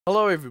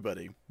Hello,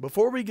 everybody.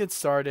 Before we get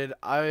started,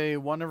 I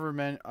want to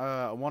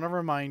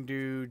remind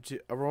you to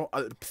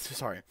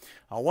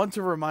I want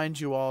to remind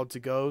you all to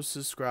go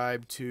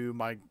subscribe to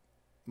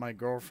my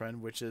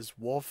girlfriend, which is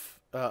Wolf.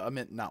 I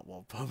meant not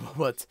Wolf,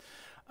 but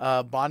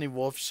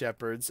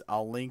BonnieWolfShepherd's.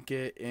 I'll link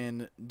it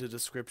in the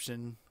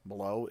description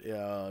below.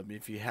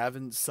 If you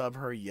haven't subbed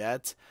her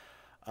yet,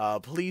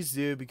 please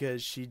do,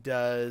 because she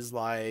does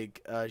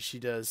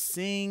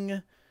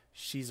sing.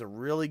 She's a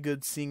really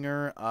good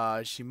singer.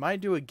 She might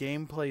do a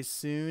gameplay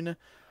soon.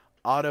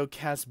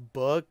 Autocast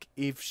book,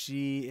 if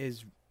she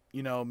is,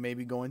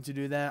 maybe going to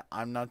do that.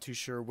 I'm not too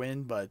sure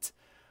when, but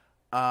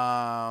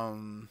yeah,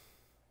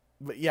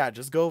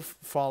 just go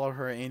follow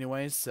her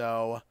anyway.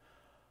 So,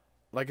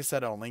 like I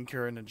said, I'll link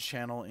her in the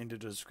channel in the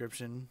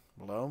description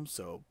below.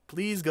 So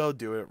please go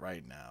do it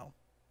right now.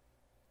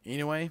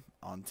 Anyway,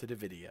 on to the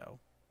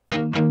video.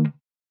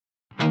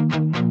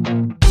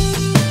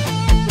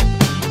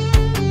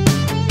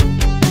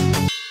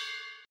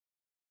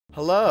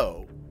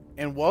 Hello,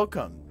 and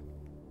welcome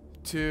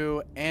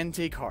to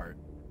Antique Art.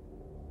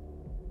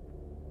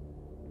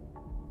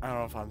 I don't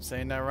know if I'm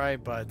saying that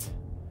right, but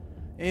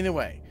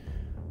anyway,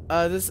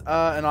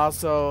 and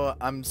also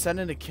I'm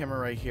setting the camera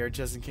right here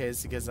just in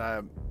case, because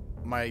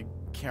my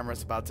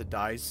camera's about to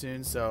die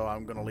soon, so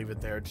I'm gonna leave it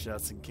there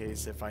just in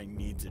case if I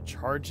need to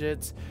charge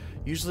it.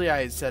 Usually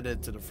I set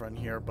it to the front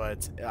here,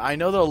 but I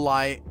know the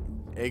light.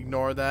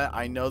 Ignore that.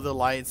 I know the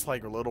light's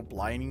like a little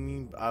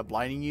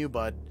blinding you,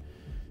 but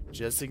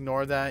just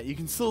ignore that. You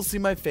can still see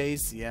my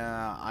face.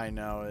 Yeah, I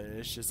know.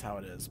 It's just how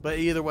it is. But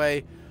either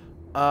way,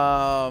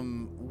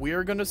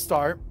 we're gonna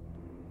start.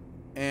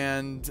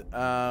 And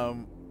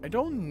I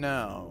don't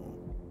know.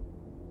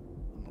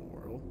 In the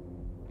world.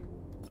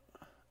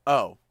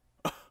 Oh.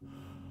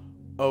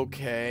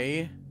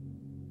 Okay.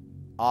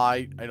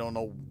 I don't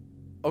know.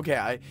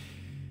 Okay,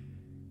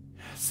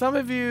 some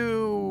of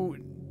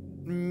you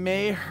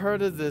may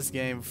heard of this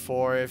game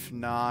before. If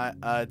not,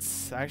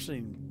 it's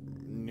actually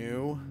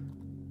new.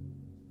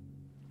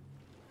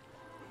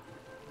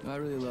 I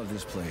really love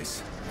this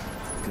place.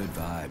 Good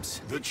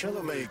vibes. The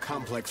Chelomay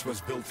complex was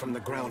built from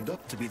the ground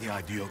up to be the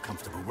ideal,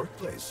 comfortable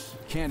workplace.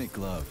 Mechanic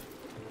glove.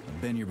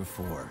 I've been here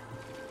before.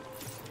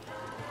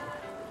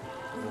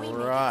 We make it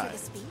Right. to the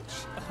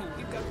speech? Oh,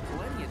 we've got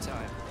plenty of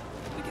time.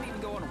 We can even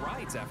go on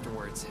rides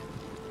afterwards.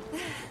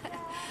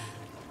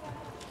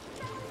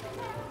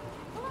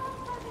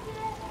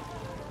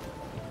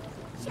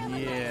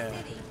 Yeah.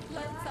 City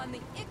floats on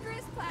the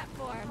Icarus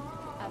platform,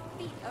 a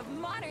feat of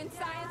modern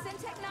science and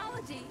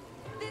technology.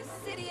 This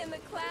city in the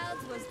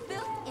clouds was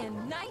built in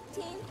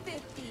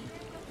 1950.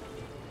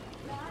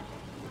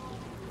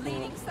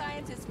 Leading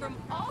scientists from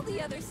all the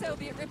other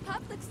Soviet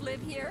republics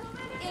live here,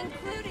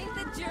 including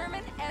the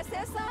German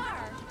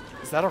SSR.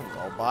 Is that a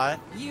robot?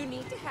 You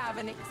need to have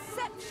an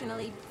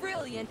exceptionally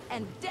brilliant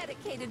and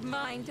dedicated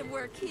mind to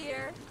work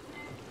here.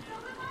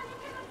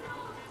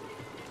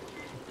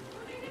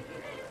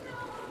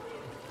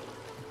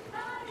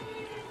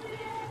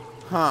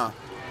 Huh.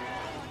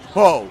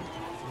 Whoa.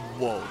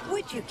 Whoa.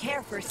 Would you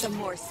care for some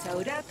more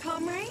soda,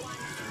 comrade?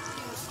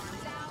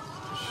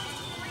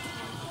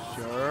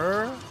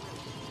 Sure.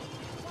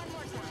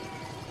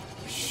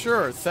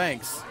 Sure,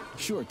 thanks.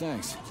 Sure,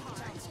 thanks.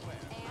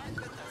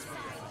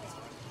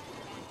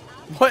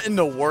 What in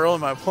the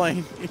world am I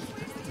playing?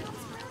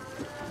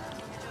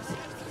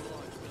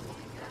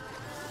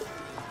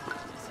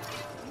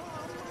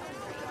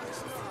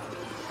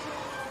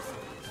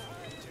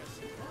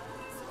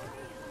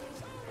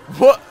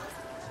 What?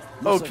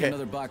 Looks like Okay.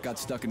 another bot got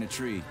stuck in a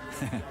tree.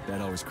 That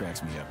always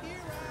cracks me up.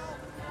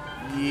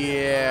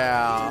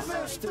 Yeah.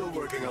 They're still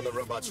working on the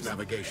robot's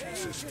navigation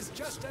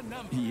system.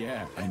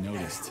 Yeah, I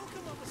noticed.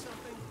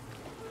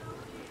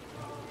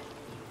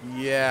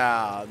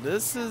 Yeah.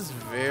 This is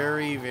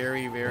very,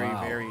 very, very,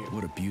 Wow, very.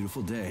 what a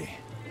beautiful day.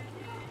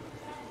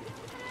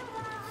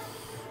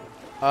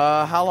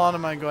 How long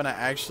am I going to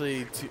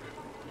actually?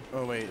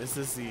 Oh wait, is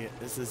this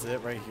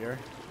it right here?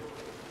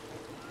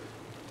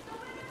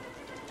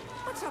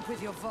 What's up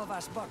with your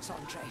Vovas box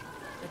entree?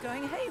 They're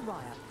going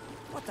haywire.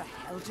 What the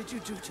hell did you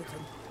do to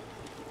them?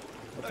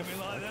 I've been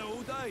like that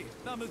all day.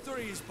 Number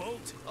 3 is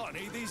booked. I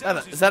need these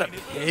Is that a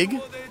painted. pig?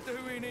 What they're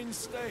doing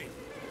instead.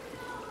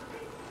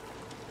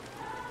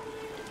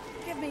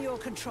 Give me your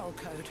control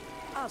code.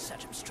 I'll set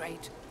them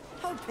straight.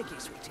 Hold piggy,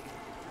 sweetie.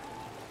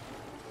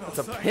 That's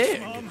a thanks,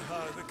 pig. Mum.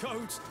 The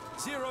code's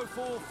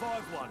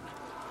 0451.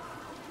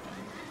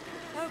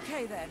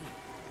 Okay then.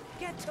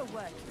 Get to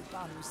work, you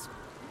bums.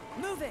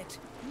 Move it!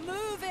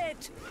 Move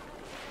it!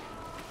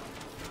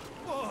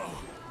 Whoa,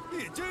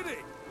 you did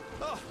it.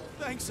 Oh,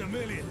 thanks a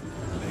million.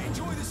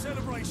 Enjoy the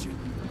celebration.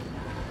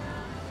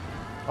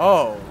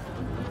 Oh.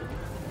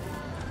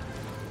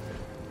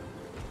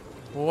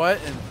 What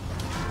in...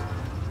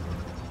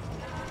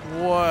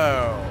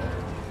 Whoa.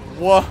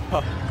 Whoa.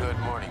 Good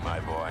morning, my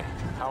boy.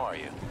 How are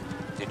you?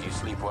 Did you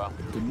sleep well?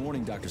 Good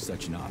morning, Dr.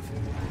 Sechenov.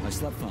 I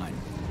slept fine.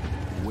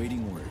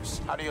 Waiting orders.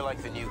 How do you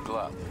like the new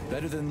glove?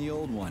 Better than the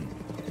old one.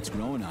 It's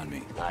growing on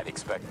me. I'd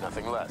expect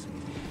nothing less.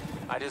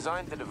 I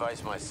designed the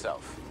device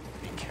myself.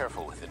 Be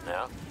careful with it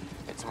now.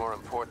 It's more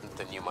important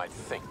than you might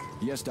think.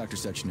 Yes, Dr.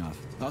 Sechenov.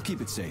 I'll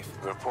keep it safe.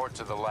 Report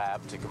to the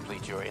lab to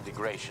complete your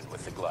integration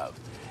with the glove.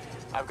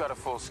 I've got a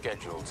full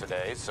schedule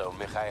today, so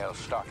Mikhail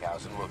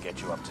Stockhausen will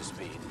get you up to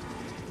speed.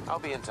 I'll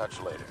be in touch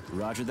later.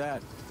 Roger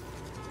that.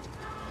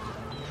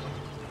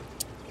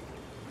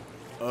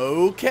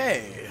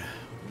 Okay.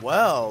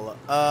 Well,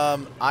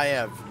 I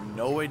have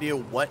no idea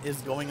what is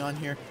going on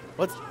here.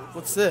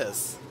 What's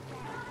this?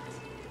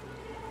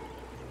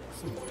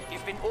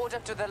 You've been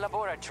ordered to the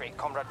laboratory,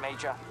 Comrade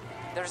Major.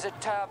 There's a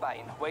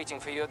turbine waiting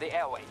for you in the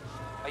airway.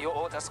 Are your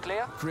orders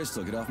clear?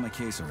 Crystal, get off my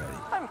case already.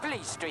 I'm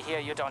pleased to hear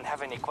you don't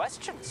have any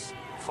questions,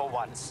 for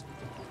once.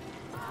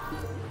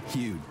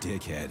 You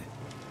dickhead.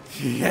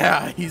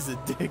 Yeah, he's a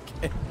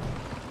dickhead.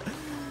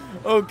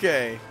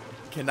 Okay.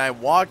 Can I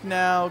walk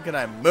now? Can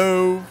I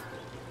move?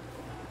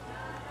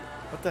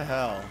 What the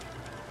hell?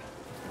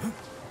 What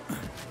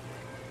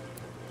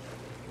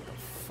the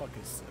fuck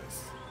is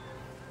this?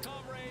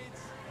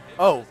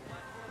 Oh.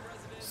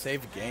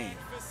 Save game.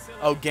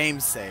 Oh, game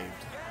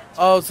saved.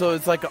 Oh, so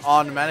it's like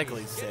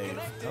automatically saved.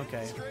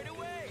 Okay.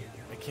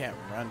 I can't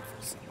run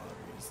for some odd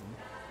reason.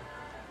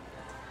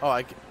 Oh,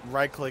 I can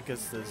right click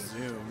as the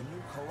zoom.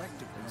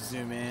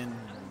 Zoom in.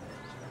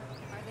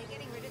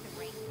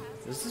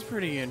 This is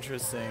pretty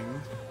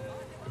interesting.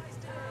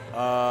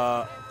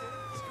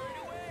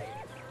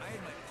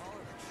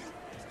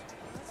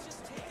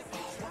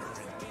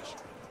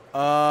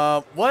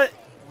 What?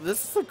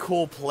 This is a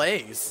cool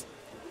place.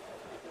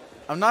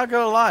 I'm not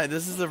gonna lie,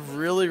 this is a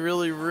really,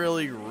 really,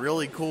 really,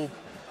 really cool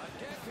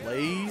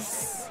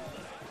place.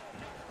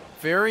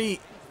 Very,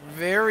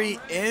 very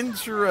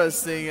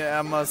interesting,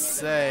 I must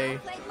say.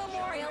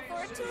 Memorial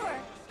for a tour.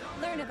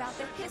 Learn about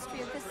the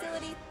history of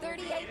Facility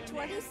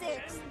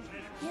 3826.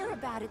 Hear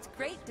about its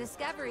great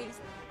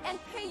discoveries, and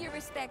pay your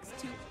respects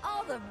to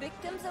all the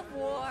victims of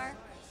war.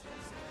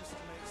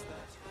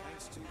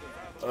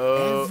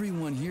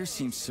 Everyone here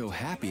seems so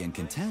happy and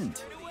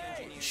content.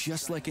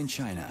 Just like in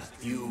China.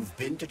 You've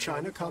been to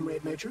China,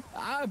 Comrade Major?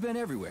 I've been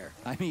everywhere.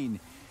 I mean,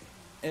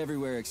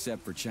 everywhere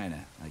except for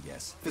China, I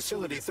guess.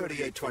 Facility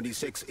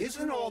 3826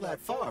 isn't all that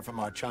far from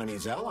our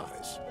Chinese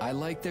allies. I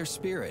like their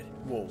spirit.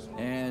 Whoa.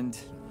 And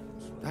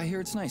I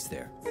hear it's nice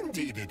there.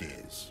 Indeed it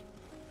is.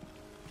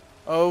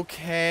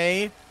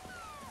 Okay.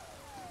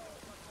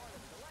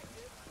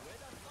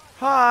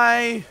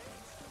 Hi.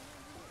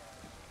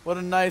 What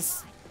a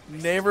nice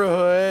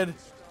neighborhood.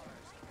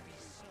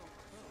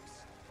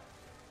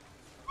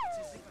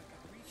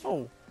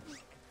 Oh.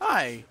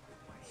 Hi.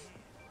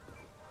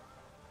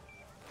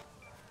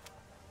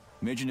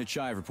 Major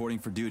Nechayev reporting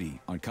for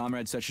duty on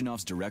Comrade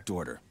Sechenov's direct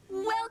order.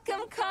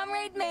 Welcome,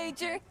 Comrade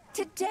Major.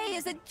 Today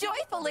is a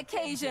joyful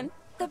occasion.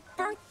 The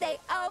birthday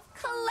of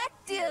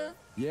Collective.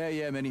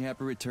 Yeah, many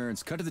happy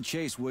returns. Cut to the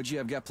chase, would you?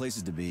 I've got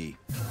places to be.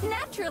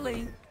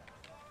 Naturally.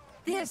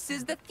 This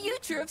is the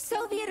future of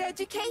Soviet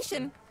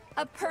education.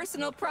 A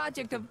personal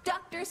project of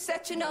Dr.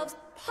 Sechenov's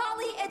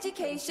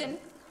Poly-Education.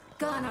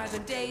 Gone are the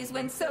days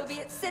when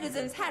Soviet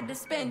citizens had to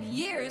spend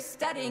years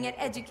studying at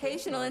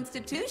educational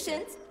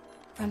institutions.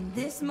 From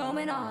this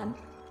moment on,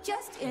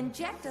 just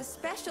inject a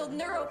special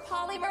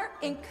neuropolymer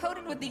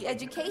encoded with the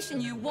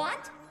education you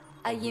want,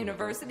 a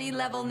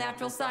university-level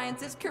natural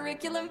sciences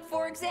curriculum,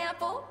 for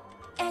example,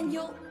 and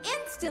you'll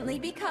instantly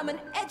become an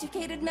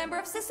educated member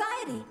of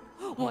society.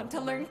 Want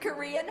to learn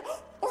Korean,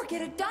 or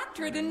get a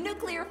doctorate in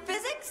nuclear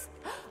physics,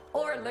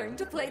 or learn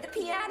to play the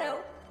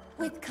piano?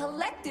 With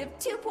Collective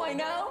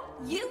 2.0,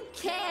 you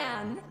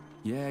can.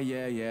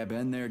 Yeah,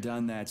 been there,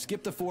 done that.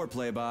 Skip the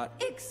foreplay, bot.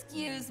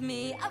 Excuse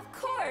me, of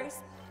course.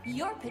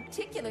 Your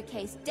particular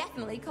case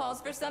definitely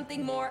calls for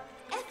something more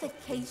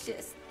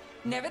efficacious.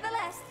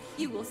 Nevertheless,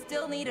 you will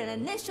still need an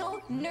initial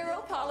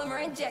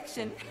neuropolymer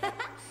injection.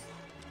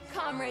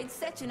 Comrade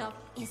Sechenov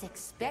is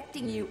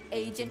expecting you,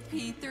 Agent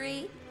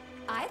P3.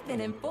 I've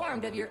been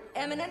informed of your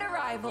imminent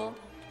arrival.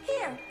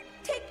 Here,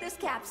 take this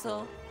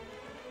capsule.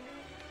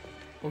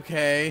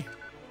 Okay.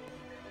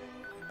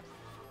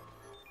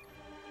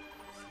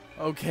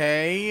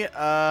 Okay,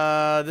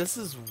 this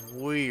is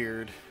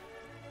weird.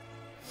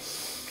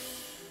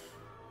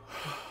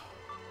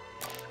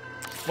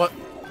 What?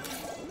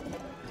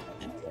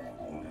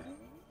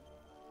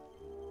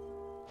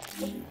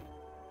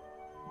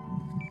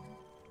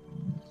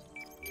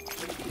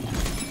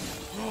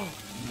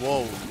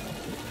 Whoa.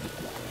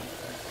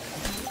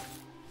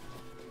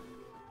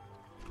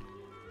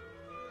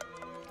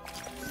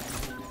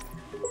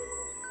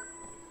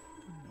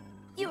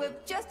 You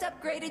have just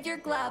upgraded your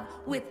glove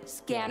with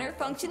scanner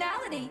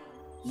functionality.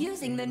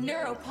 Using the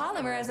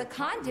neuropolymer as a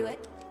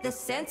conduit, the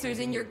sensors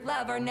in your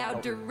glove are now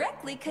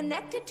directly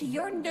connected to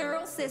your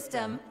neural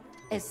system,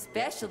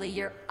 especially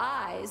your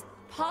eyes'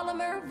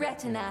 polymer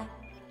retina.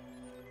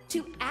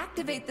 To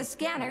activate the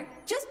scanner,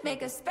 just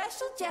make a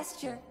special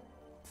gesture.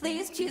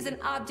 Please choose an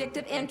object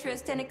of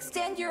interest and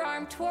extend your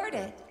arm toward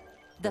it.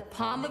 The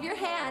palm of your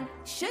hand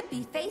should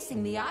be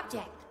facing the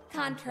object.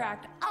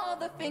 Contract all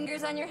the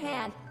fingers on your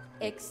hand,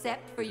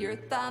 except for your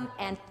thumb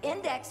and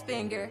index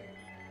finger.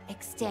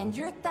 Extend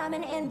your thumb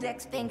and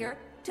index finger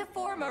to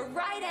form a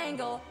right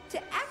angle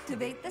to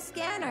activate the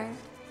scanner.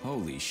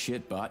 Holy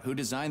shit, bot. Who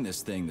designed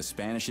this thing? The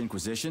Spanish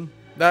Inquisition?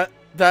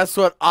 That's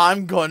what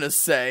I'm gonna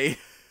say.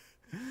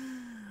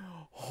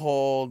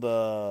 Hold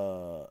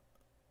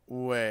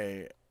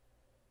wait.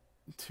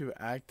 To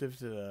active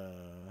to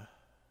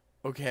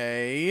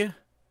okay.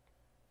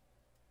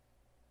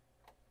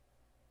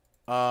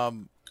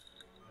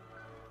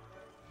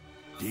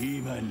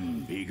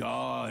 Demon, be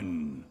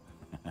gone.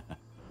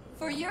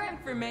 For your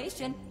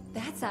information,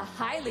 that's a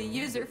highly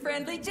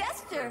user-friendly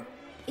gesture.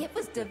 It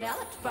was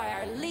developed by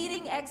our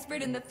leading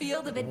expert in the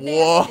field of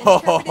advanced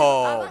interpretive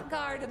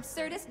avant-garde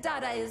absurdist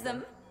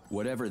Dadaism.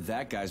 Whatever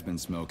that guy's been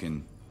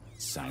smoking,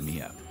 sign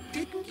me up.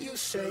 Didn't you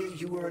say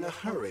you were in a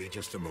hurry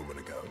just a moment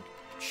ago?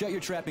 Shut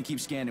your trap and keep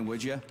scanning,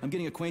 would ya? I'm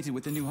getting acquainted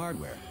with the new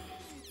hardware.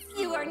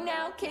 You are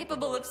now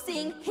capable of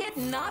seeing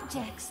hidden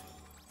objects.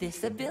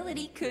 This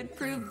ability could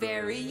prove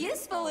very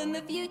useful in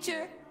the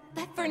future.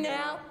 But for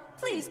now,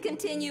 please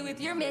continue with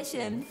your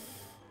mission.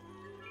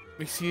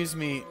 Excuse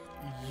me,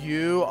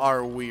 you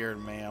are weird,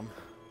 ma'am.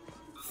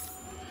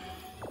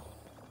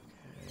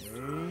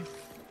 Okay.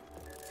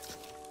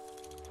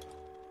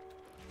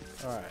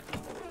 Alright.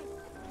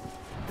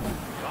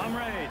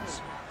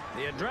 Comrades,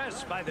 the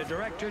address by the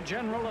Director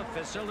General of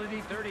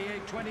Facility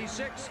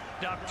 3826,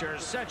 Dr.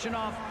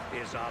 Sechenov,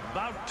 is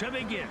about to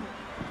begin.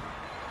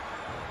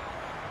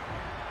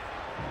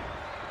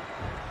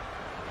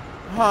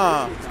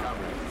 Huh.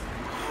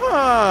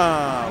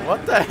 Huh.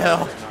 What the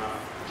hell?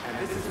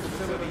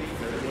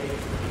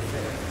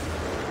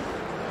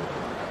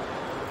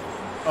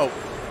 Oh.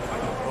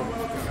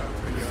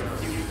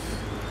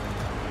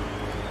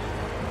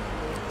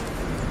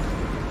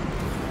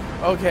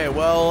 Okay,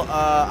 well,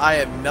 I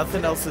have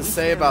nothing else to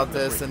say about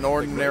this in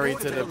ordinary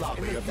to the...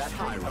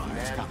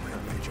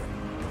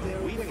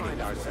 We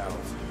find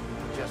ourselves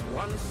just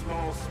one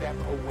small step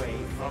away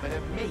from an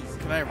amazing...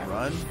 Can I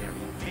run?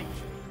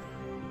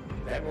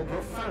 That will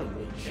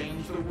profoundly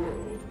change the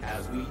world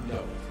as we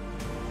know it.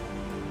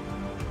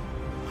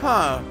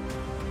 Huh.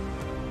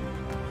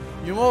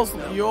 You almost...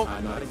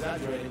 I'm not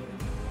exaggerating.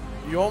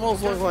 You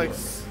almost look like...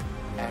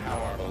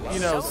 You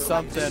know,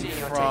 something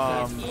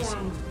from...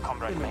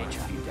 Comrade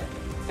Major.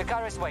 The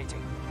car is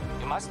waiting.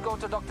 You must go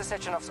to Dr.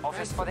 Sechenov's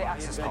office for the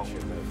access code.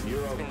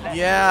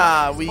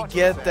 Yeah, we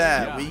get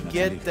that. We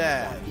get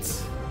that.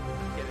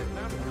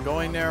 I'm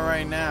going there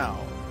right now.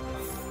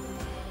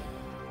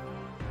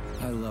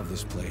 I love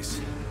this place.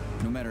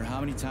 No matter how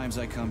many times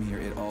I come here,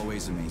 it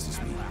always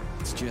amazes me.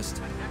 It's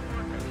just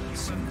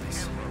so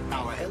nice.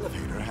 Our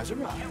elevator has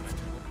arrived.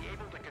 Will be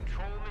able to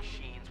control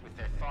machines with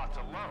their thoughts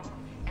alone,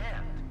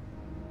 and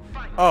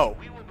finally, Oh.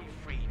 we will be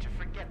free to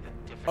forget the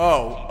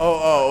difficult.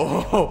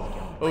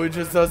 Oh, it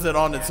just does it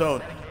on its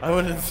own. I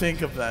wouldn't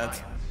think of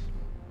that.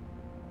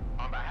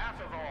 On behalf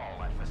of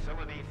all at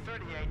Facility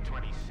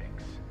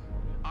 3826,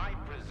 I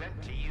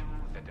present to you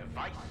the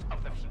device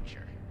of the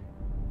future.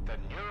 The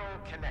neural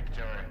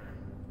connector,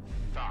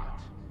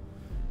 Thought.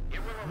 It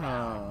will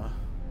allow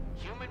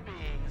human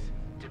beings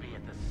to be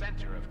at the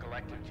center of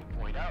Collective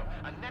 2.0,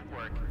 a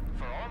network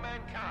for all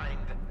mankind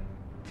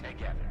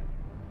together.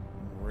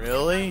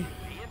 Really?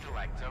 The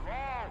intellect of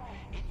all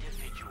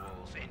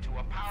individuals into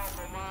a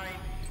powerful mind,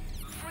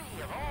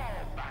 free of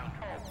all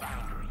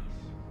boundaries.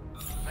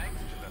 Thanks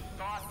to the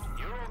Thought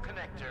neural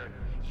connector,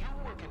 you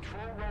will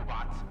control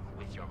robots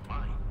with your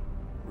mind.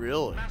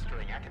 Really?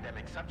 Mastering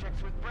academic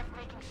subjects with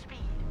breathtaking speed.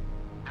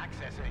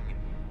 Accessing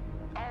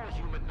all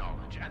human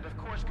knowledge, and of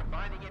course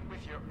combining it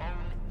with your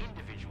own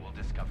individual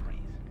discoveries.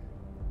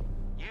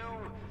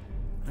 You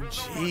will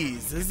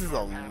Jeez, this is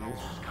a...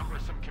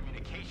 cumbersome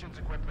communications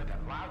equipment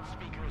and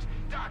loudspeakers,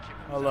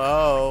 documents...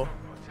 Hello?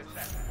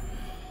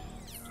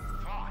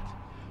 Thought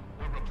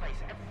will replace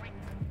every...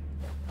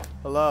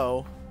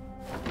 Hello?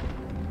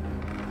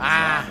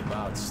 Talk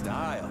about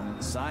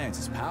style. Science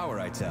is power,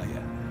 I tell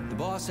you. The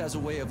boss has a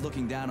way of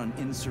looking down on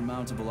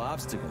insurmountable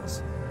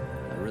obstacles.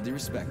 I really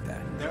respect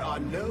that. There are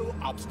no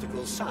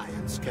obstacles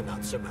science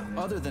cannot surmount.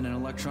 Other than an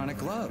electronic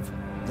glove.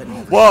 That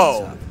never Whoa!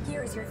 shuts up.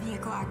 Here's your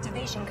vehicle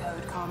activation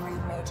code,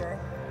 Comrade Major.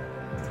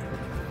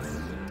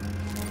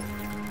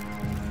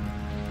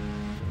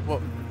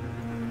 What?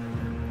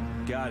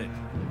 Got it.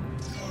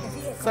 The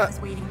vehicle is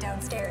waiting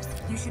downstairs.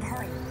 You should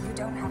hurry. You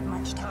don't have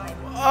much time.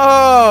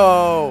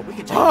 Oh! We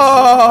can take the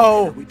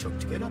that we took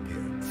to get up here.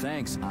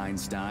 Thanks,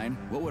 Einstein.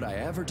 What would I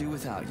ever do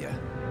without you?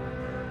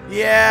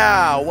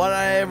 Yeah, what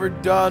I ever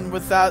done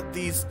without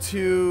these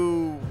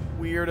two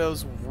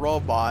weirdos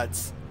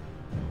robots?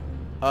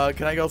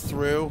 Can I go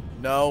through?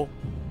 No.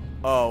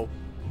 Oh.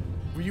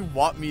 You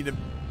want me to...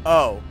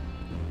 Oh.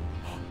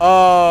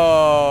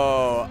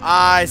 Oh,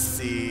 I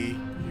see.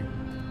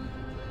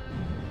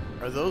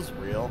 Are those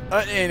real?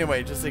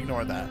 Anyway, just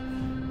ignore that.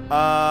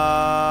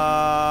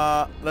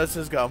 Let's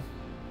just go.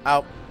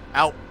 Out.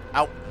 Out.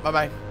 Out.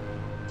 Bye-bye.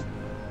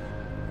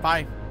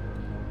 Bye.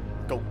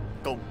 Go.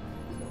 Go.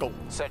 Go.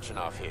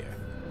 Sechenov here.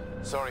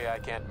 Sorry I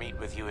can't meet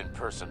with you in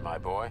person, my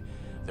boy.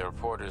 The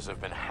reporters have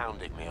been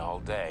hounding me all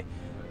day.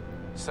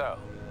 So,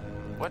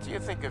 What do you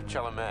think of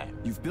Chalamet?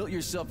 You've built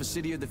yourself a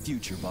city of the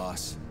future,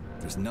 boss.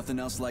 There's nothing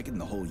else like it in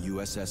the whole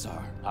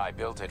USSR. I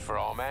built it for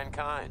all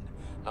mankind,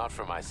 not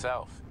for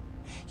myself.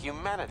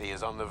 Humanity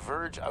is on the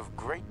verge of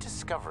great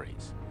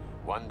discoveries.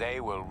 One day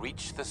we'll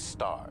reach the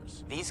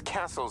stars. These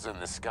castles in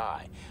the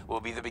sky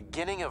will be the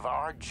beginning of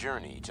our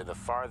journey to the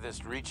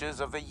farthest reaches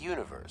of the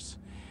universe.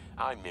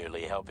 I'm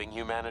merely helping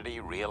humanity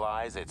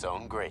realize its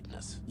own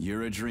greatness.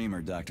 You're a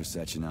dreamer, Dr.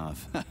 Sechenov.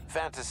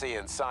 Fantasy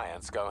and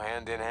science go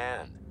hand in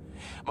hand.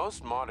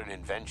 Most modern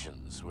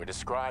inventions were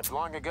described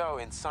long ago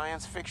in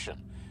science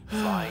fiction.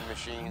 Flying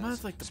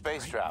machines, like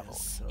space travel,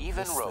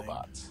 even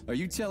robots. Are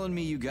you telling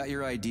me you got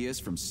your ideas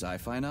from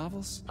sci-fi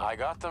novels? I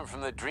got them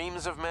from the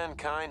dreams of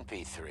mankind,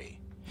 P3.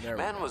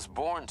 Man was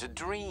born to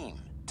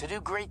dream, to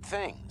do great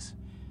things.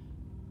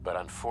 But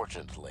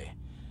unfortunately,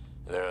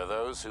 there are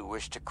those who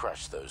wish to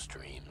crush those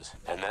dreams.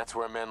 And that's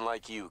where men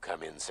like you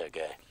come in,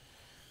 Sergei.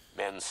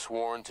 Men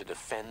sworn to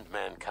defend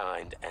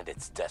mankind and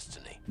its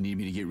destiny. Need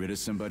me to get rid of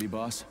somebody,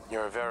 boss?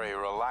 You're very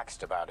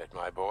relaxed about it,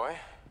 my boy.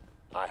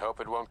 I hope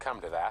it won't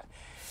come to that.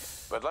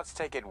 But let's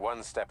take it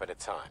one step at a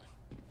time.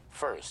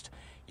 First,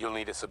 you'll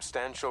need a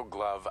substantial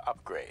glove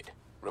upgrade.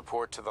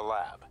 Report to the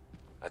lab.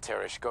 A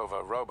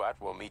Tereshkova robot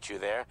will meet you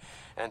there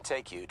and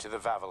take you to the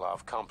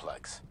Vavilov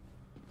complex.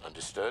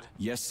 Understood?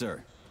 Yes,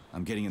 sir.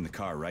 I'm getting in the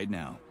car right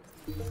now.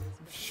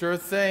 Sure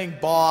thing,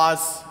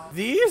 boss.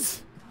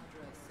 These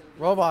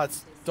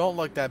robots don't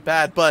look that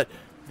bad, but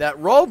that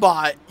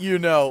robot, you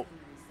know,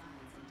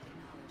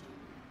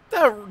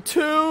 that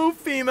 2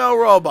 female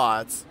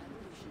robots.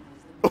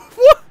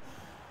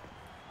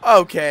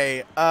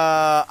 Okay,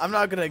 I'm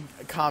not gonna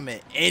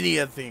comment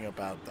anything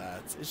about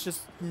that. It's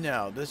just,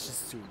 no, that's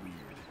just too weird.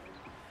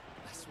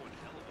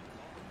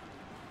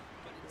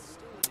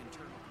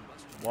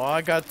 Well,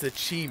 I got the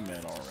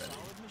achievement already.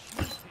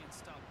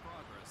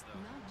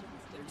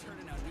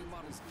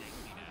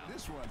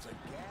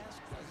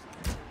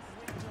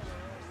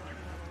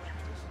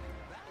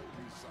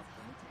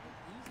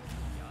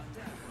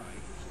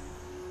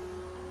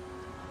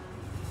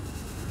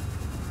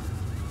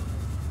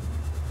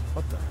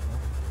 What the hell?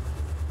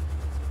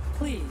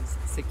 Please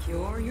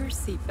secure your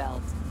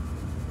seatbelt.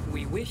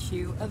 We wish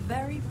you a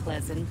very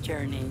pleasant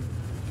journey.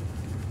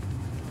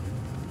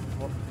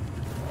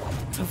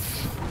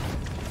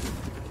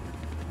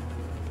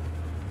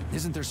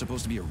 Isn't there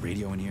supposed to be a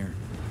radio in here?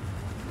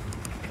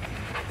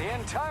 The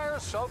entire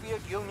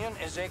Soviet Union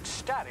is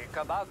ecstatic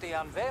about the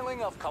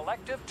unveiling of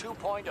Collective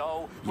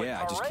 2.0 with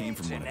Yeah, I just came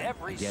from one in of them.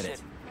 every I get city.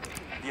 it.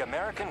 The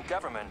American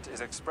government is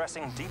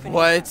expressing deepening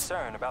What?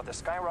 concern about the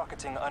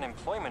skyrocketing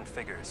unemployment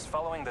figures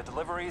following the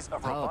deliveries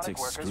of robotic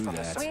Politics, workers screw from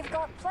that. the... We've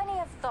got plenty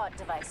of thought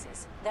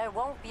devices. There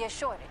won't be a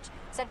shortage,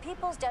 said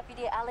People's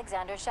Deputy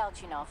Alexander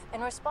Shalchinov in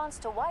response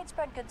to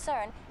widespread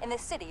concern in the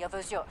city of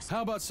Ozyorsk.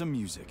 How about some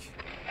music?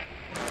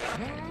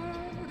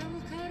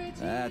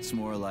 That's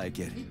more like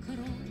it.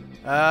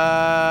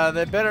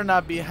 They better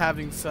not be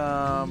having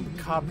some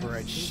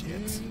copyright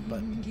shit,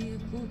 but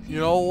you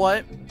know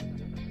what?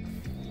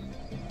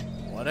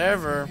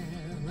 Whatever.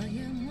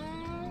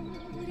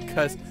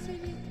 Because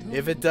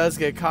if it does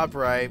get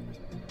copyright,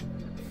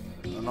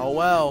 oh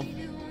well,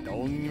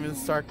 don't even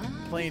start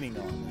complaining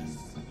on this.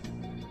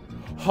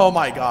 Oh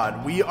my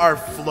god, we are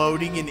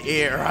floating in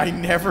air. I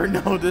never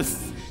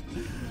noticed.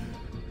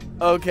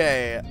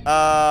 Okay,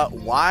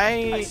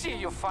 why? I see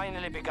you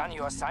finally begun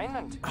your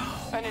assignment.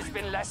 And it's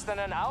been less than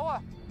an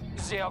hour.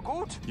 Sehr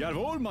gut.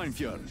 Jawohl, mein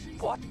Führer.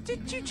 What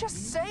did you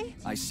just say?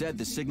 I said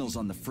the signal's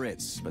on the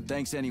fritz, but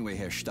thanks anyway,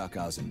 Herr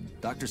Stockhausen.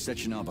 Dr.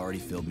 Sechenov already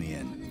filled me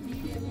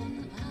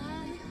in.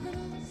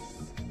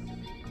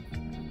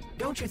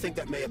 Don't you think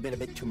that may have been a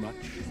bit too much?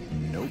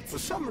 Nope. For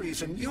some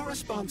reason, your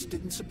response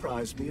didn't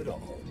surprise me at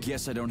all.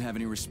 Guess I don't have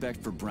any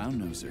respect for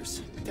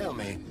brown-nosers. Tell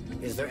me,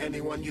 is there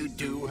anyone you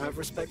do have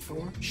respect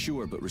for?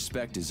 Sure, but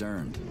respect is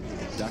earned.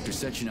 Dr.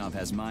 Sechenov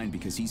has mine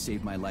because he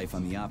saved my life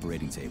on the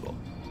operating table.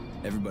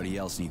 Everybody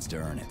else needs to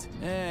earn it.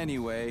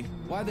 Anyway,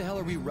 why the hell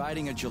are we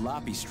riding a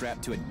jalopy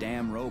strapped to a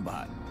damn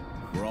robot?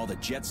 Were all the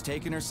jets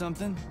taken or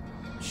something?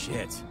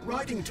 Shit.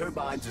 Riding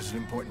turbines is an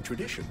important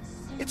tradition.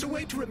 It's a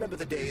way to remember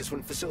the days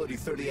when Facility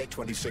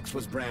 3826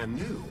 was brand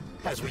new,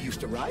 as we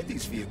used to ride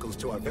these vehicles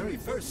to our very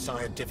first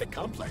scientific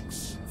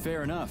complex.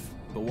 Fair enough,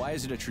 but why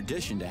is it a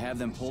tradition to have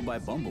them pulled by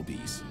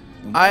bumblebees?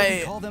 And why do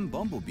we call them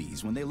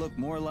bumblebees when they look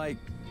more like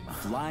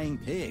flying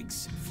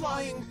pigs?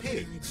 Flying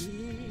pigs?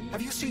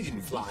 Have you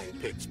seen flying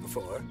pigs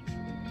before?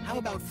 How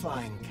about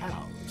flying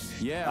cows?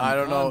 Yeah, I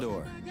don't know.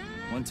 Condor.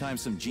 One time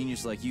some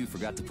genius like you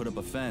forgot to put up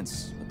a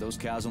fence, but those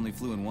cows only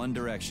flew in one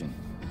direction.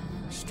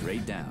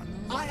 Straight down.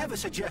 I have a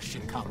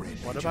suggestion, comrade.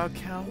 What about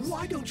cows?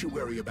 Why don't you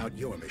worry about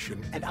your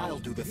mission, and I'll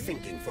do the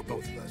thinking for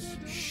both of us?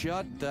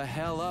 Shut the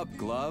hell up,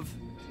 Glove.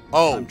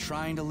 Oh. I'm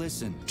trying to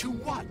listen. To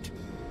what?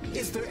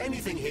 Is there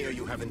anything here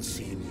you haven't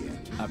seen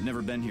yet? I've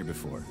never been here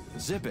before.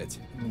 Zip it.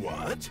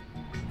 What?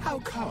 How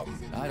come?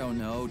 I don't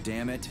know,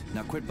 damn it.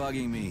 Now quit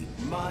bugging me.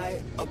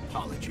 My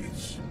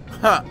apologies.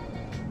 Huh.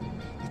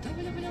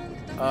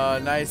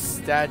 Nice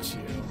statue.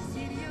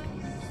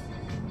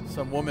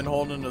 Some woman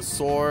holding a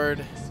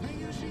sword.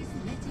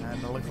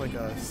 And it looked like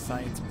a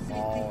science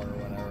mall or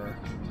whatever.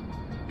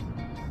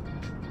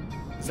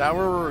 Is that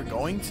where we're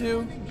going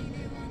to?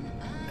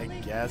 I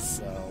guess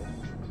so.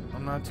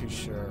 I'm not too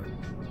sure.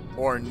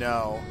 Or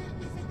no.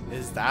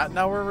 Is that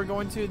not where we're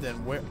going to?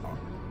 Then where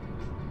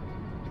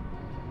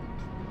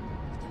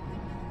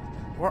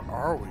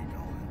are we going?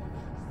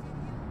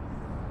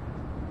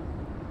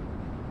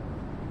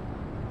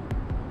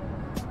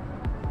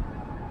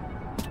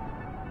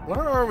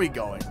 Where are we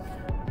going?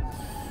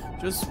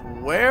 Just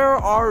where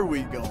are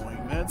we going?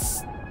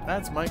 That's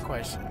my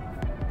question.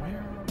 Where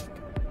are we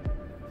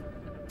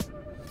going?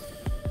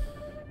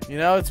 You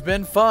know, it's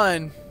been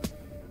fun.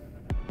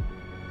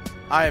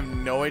 I have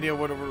no idea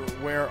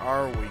where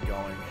are we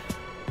going.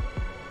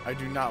 I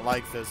do not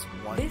like this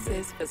one. This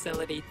is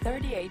Facility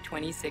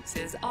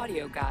 3826's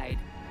audio guide.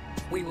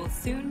 We will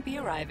soon be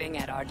arriving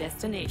at our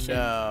destination.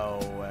 No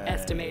way.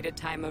 Estimated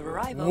time of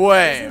arrival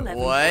Wait, is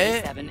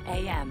 11:47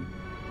 a.m.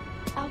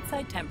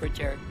 Outside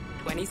temperature,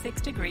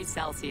 26 degrees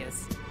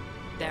Celsius.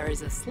 There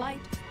is a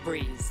slight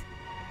breeze.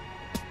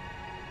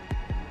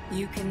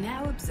 You can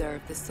now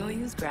observe the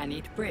Soyuz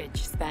Granite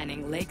Bridge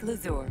spanning Lake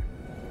Lazur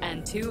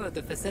and two of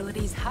the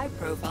facility's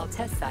high-profile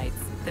test sites,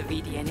 the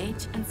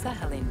VDNH and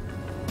Sakhalin.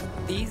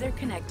 These are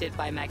connected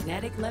by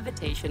magnetic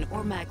levitation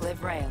or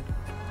maglev rail.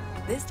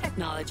 This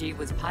technology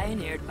was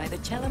pioneered by the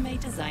Chelomey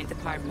Design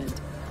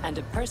Department and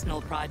a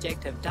personal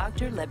project of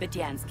Dr.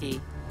 Lebedyansky.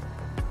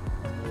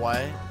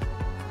 What?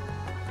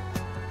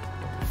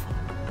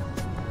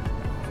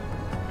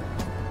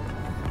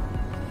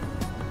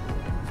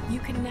 You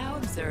can now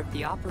observe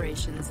the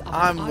operations of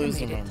an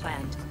automated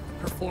plant,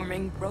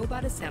 performing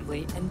robot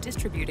assembly and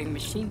distributing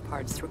machine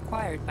parts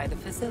required by the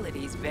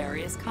facility's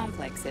various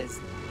complexes.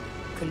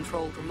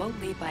 Controlled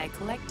remotely by a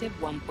collective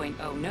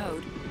 1.0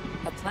 node,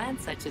 a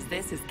plant such as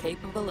this is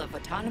capable of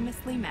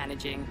autonomously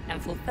managing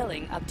and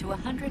fulfilling up to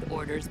 100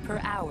 orders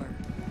per hour.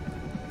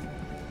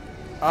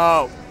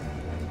 Oh.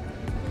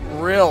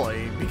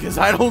 Really? Because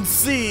I don't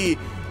see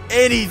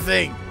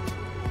anything.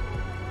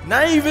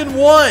 Not even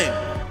one.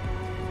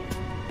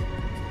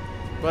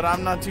 But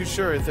I'm not too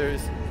sure if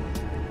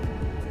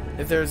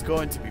there's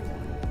going to be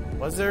one.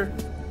 Was there?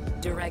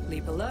 Directly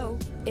below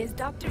is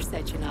Dr.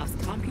 Sechenov's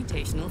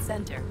computational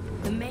center,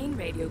 the main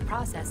radio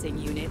processing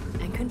unit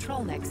and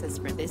control nexus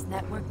for this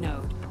network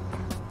node.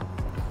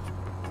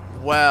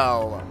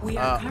 Well, we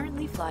are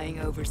currently flying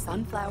over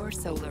sunflower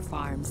solar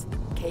farms,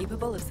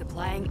 capable of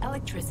supplying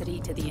electricity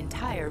to the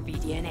entire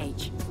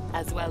VDNH,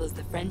 as well as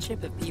the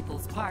Friendship of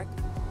People's Park,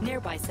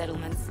 nearby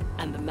settlements,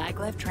 and the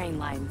maglev train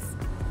lines.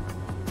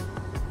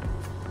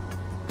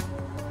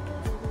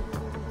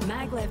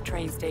 Maglev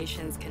train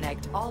stations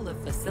connect all of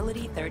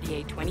Facility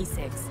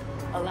 3826,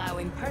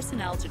 allowing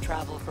personnel to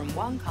travel from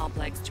one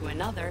complex to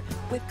another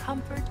with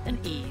comfort and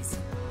ease.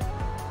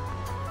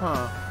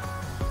 Huh.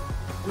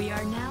 We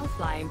are now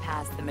flying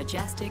past the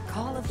majestic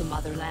Call of the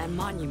Motherland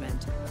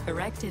monument,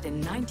 erected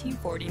in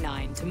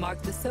 1949 to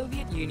mark the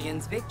Soviet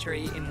Union's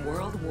victory in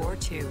World War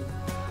II,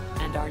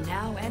 and are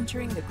now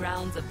entering the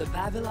grounds of the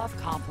Vavilov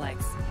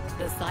complex,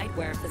 the site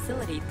where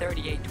Facility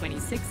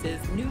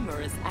 3826's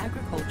numerous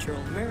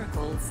agricultural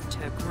miracles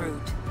took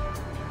root.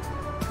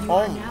 You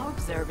are now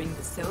observing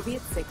the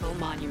Soviet Sickle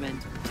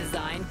Monument,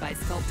 designed by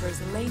sculptors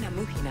Elena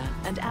Mukhina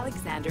and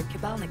Alexander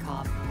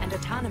Kibalnikov, and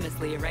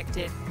autonomously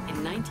erected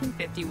in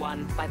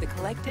 1951 by the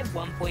Collective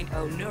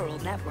 1.0 Neural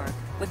Network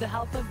with the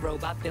help of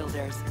robot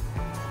builders.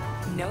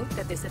 Note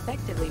that this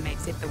effectively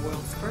makes it the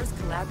world's first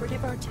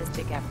collaborative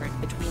artistic effort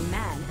between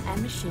man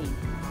and machine.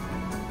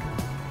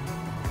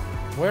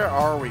 Where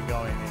are we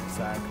going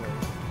exactly?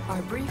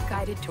 Our brief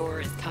guided tour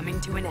is coming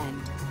to an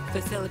end.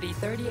 Facility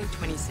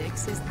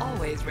 3826 is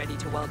always ready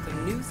to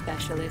welcome new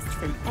specialists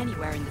from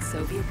anywhere in the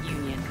Soviet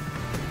Union.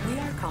 We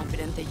are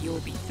confident that you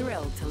will be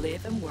thrilled to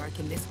live and work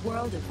in this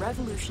world of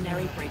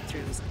revolutionary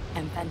breakthroughs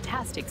and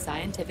fantastic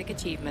scientific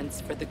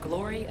achievements for the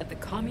glory of the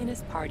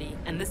Communist Party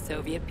and the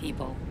Soviet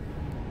people.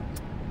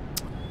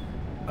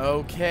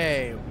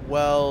 Okay,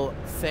 well,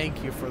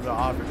 thank you for the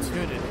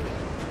opportunity.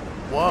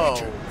 Whoa.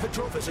 Major,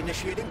 Petrov's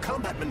initiating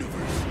combat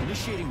maneuvers.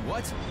 Initiating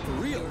what? For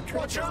real?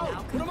 Watch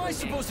out! What am I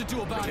supposed to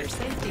do about it?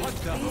 What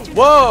the?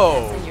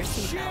 Whoa! Your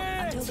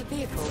seatbelt until the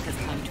vehicle has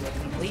come to a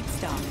complete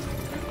stop.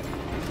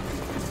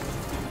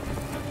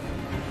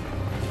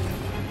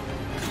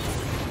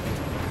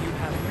 You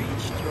have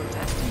reached your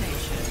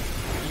destination.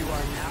 You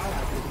are now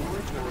at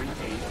Laboratory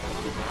 8 of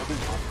the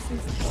Vavilov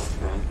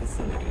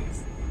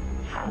facilities.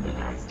 Have a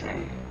nice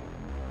day.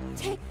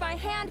 Take my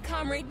hand,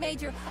 Comrade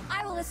Major.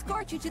 I will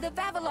escort you to the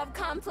Vavilov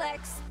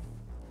complex.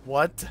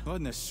 What? What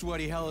in the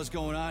sweaty hell is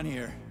going on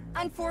here?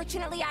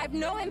 Unfortunately, I have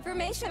no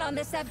information on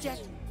the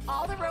subject.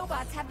 All the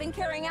robots have been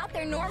carrying out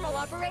their normal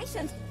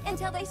operations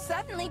until they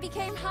suddenly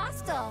became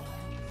hostile.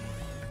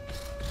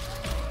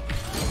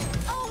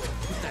 Oh!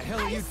 What the hell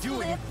are you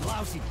doing, you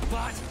lousy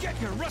bot? Get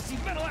your rusty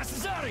metal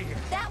asses out of here!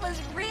 That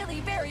was really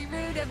very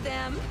rude of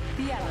them.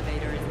 The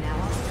elevator is now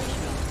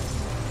operational.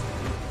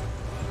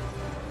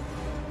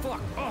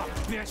 Fuck off,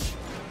 bitch!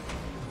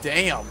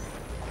 Damn.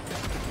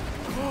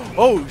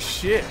 Oh,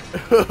 shit.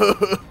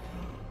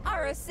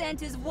 Our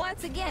ascent is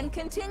once again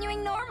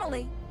continuing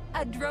normally.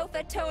 A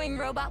Drofa towing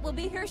robot will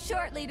be here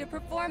shortly to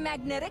perform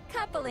magnetic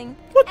coupling.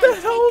 What the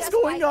hell is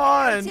going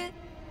on?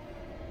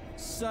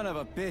 Son of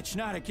a bitch,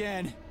 not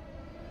again.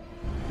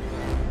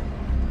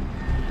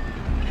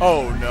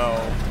 Oh no.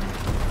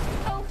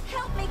 Oh,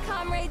 help me,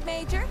 Comrade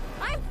Major.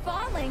 I'm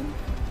falling.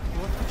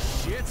 What the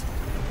shit?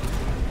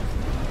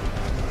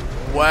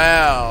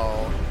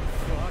 Wow.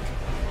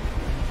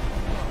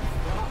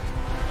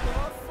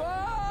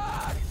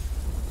 Fuck.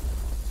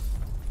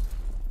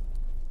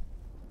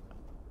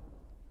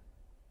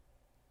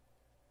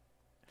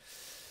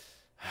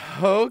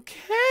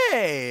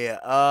 Okay.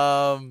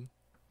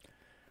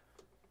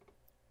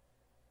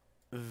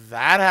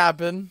 That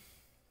happened.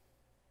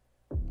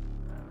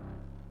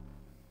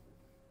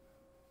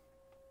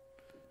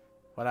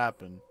 What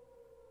happened?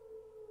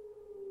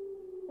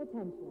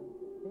 Attention.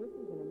 This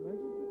is an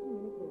emergency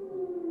communication.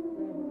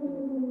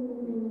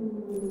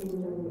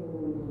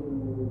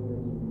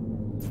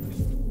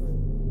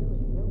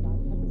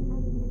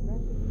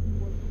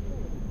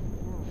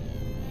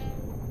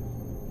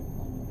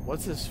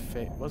 What's his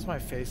face? What's my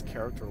face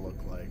character look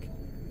like?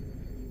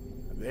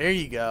 There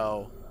you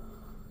go.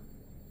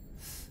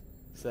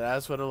 So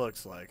that's what it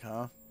looks like,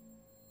 huh?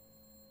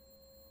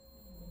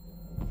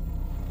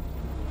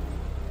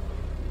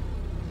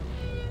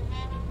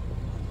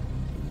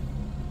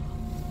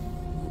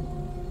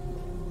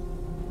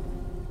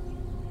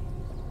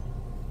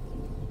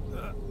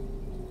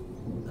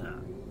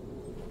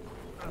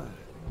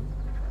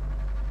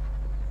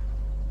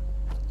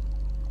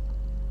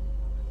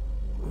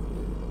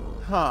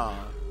 Huh.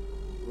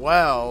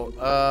 Well,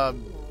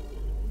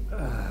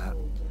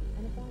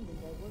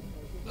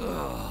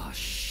 Oh,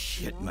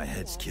 shit, my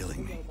head's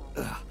killing me.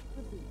 Ugh.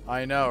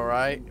 I know,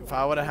 right? If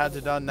I would have had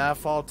to done that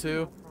fall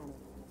too,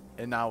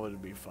 it now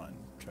would be fun.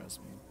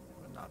 Trust me, it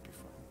would not be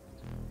fun.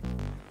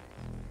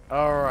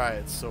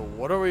 Alright, so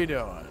what are we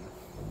doing?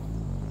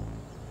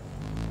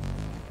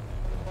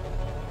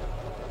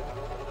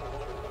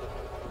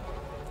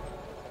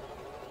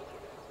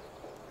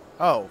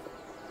 Oh.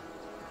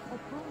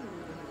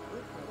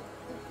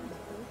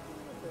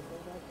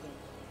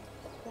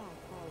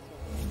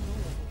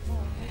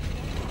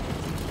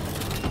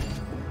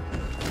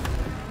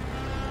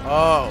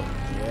 Oh,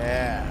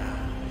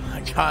 yeah. I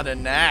got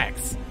an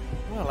axe.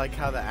 Oh, I like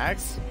how the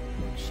axe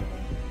looks.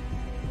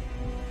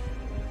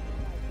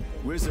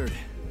 Wizard,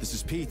 this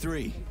is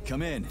P3.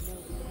 Come in.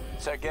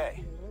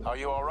 Sergey, are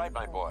you all right,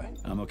 my boy?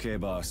 I'm okay,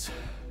 boss.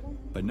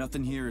 But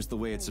nothing here is the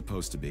way it's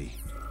supposed to be.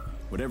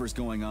 Whatever's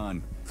going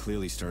on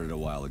clearly started a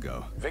while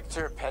ago.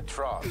 Victor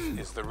Petrov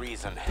is the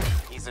reason.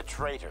 He's a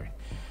traitor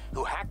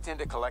who hacked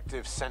into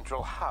Collective's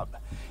central hub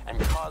and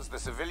caused the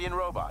civilian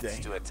robots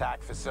to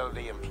attack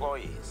facility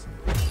employees.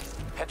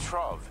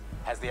 Petrov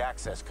has the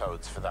access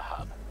codes for the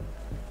hub.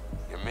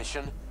 Your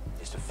mission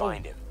is to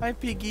find him. Hi,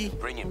 Piggy.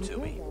 Bring him to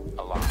me,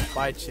 alive.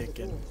 Bye,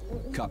 chicken.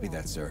 Copy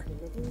that, sir.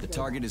 The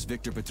target is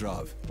Victor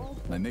Petrov.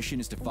 My mission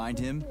is to find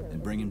him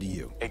and bring him to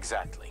you.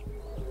 Exactly.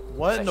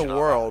 What in the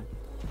world?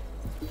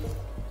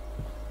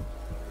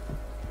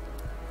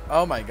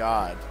 Oh my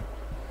god.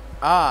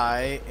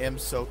 I am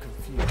so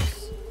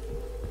confused.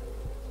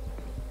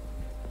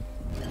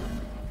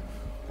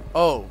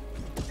 Oh.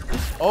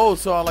 Oh,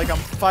 so like I'm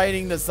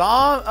fighting the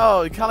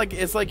oh, kind of like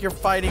it's like you're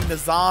fighting the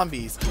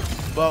zombies,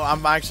 but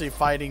I'm actually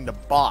fighting the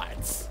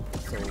bots.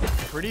 So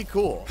pretty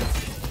cool.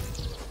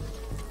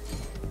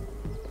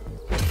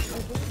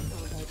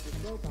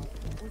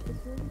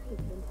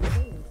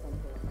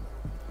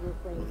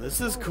 Well,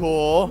 this is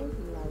cool.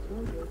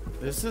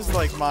 This is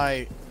like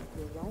my...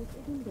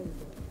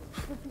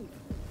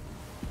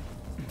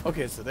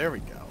 Okay, so there we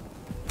go.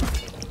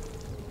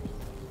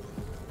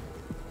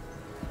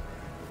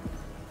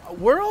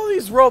 Where all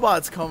these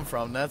robots come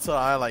from? That's what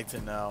I like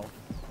to know.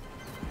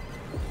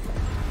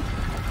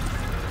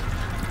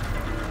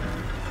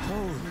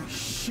 Holy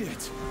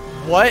shit.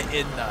 What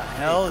in the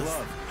hell is...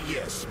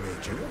 Yes,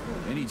 Major.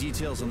 Any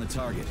details on the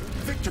target?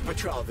 Victor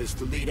Petrov is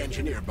the lead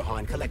engineer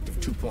behind Collective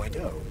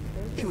 2.0.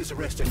 He was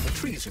arrested for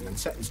treason and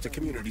sentenced to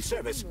community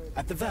service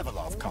at the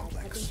Vavilov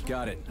complex.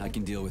 Got it. I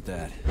can deal with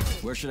that.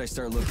 Where should I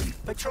start looking?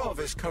 Petrov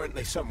is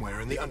currently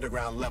somewhere in the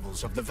underground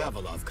levels of the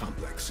Vavilov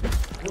complex.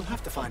 We'll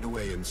have to find a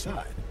way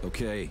inside.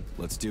 Okay,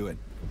 let's do it.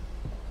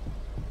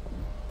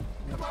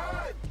 Come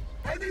on!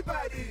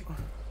 Anybody!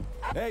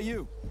 Hey,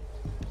 you!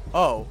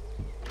 Oh.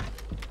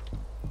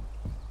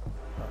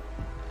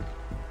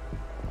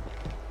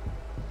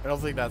 I don't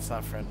think that's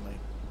not friendly.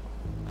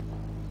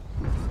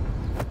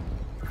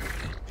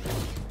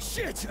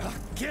 Shit!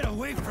 Get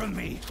away from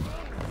me!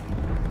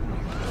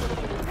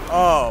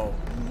 Oh.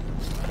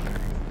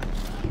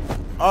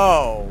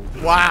 Oh,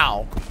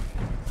 wow.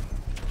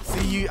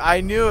 See,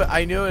 I knew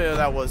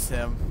that was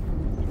him.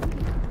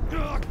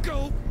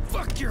 Go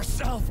fuck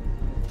yourself!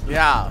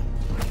 Yeah.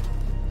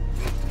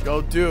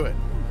 Go do it.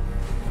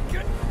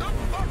 Get the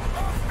fuck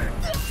off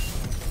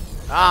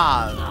me!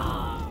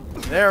 Ah.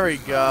 There we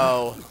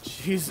go.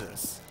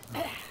 Jesus.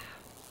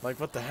 Like,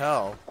 what the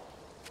hell?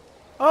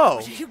 Oh.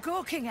 What are you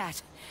gawking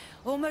at?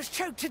 Almost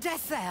choked to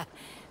death there.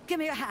 Give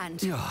me a hand.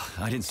 Oh,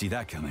 I didn't see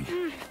that coming.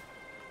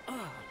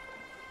 Oh.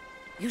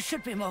 You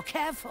should be more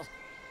careful.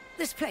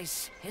 This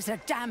place is a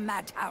damn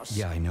madhouse.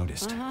 Yeah, I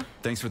noticed.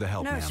 Thanks for the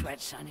help, no ma'am. sweat,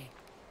 Sonny.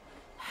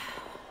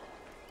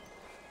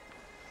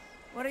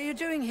 What are you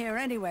doing here,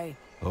 anyway?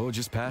 Oh,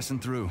 just passing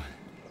through.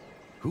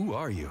 Who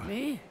are you?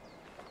 Me?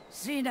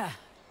 Xena.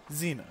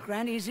 Xena.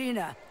 Granny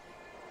Xena.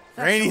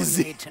 That's Granny all you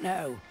Xena. need to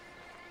know.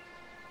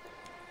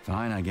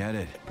 Fine, I get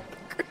it.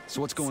 So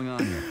what's going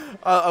on here?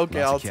 Okay, Lots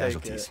I'll of take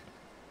casualties. it.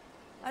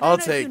 I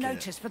don't know if you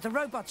noticed, but the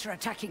robots are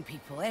attacking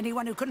people.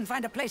 Anyone who couldn't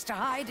find a place to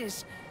hide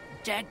is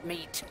dead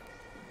meat.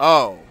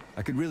 Oh.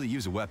 I could really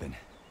use a weapon.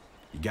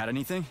 You got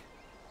anything?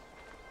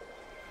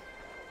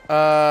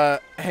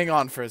 Hang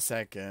on for a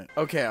second.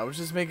 Okay, I was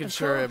just making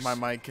sure if my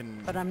mic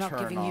can But I'm not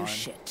turn giving on. you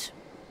shit.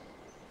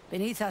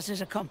 Beneath us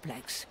is a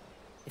complex.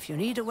 If you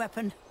need a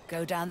weapon,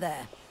 go down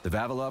there. The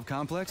Vavilov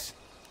complex?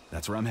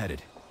 That's where I'm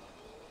headed.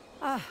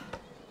 Ah,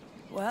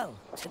 well,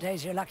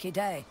 today's your lucky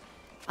day.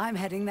 I'm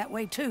heading that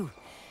way too.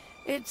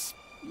 It's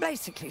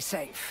basically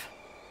safe.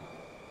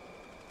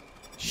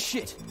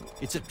 Shit!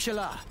 It's a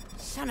Pshila!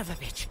 Son of a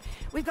bitch.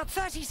 We've got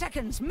 30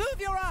 seconds. Move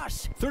your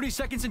ass! 30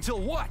 seconds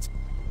until what?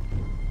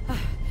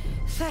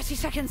 30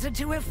 seconds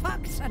until we're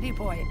fucked, sonny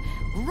boy.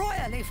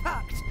 Royally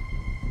fucked.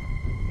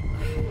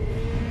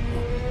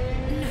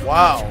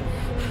 Wow.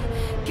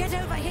 Get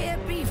over here,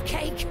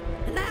 beefcake.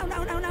 Now,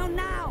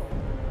 now.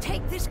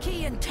 Take this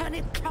key and turn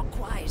it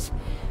clockwise.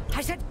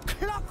 I said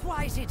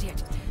clockwise,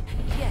 idiot.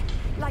 Yeah,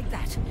 like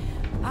that.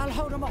 I'll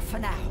hold them off for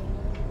now.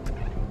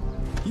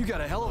 You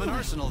got a hell of an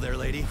arsenal there,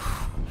 lady.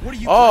 What are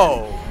you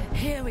planning?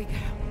 Here we go.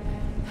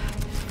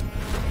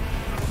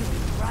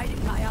 You've been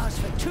riding my ass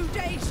for 2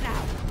 days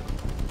now.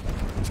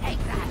 Take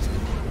that.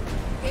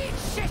 Eat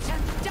shit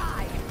and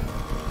die.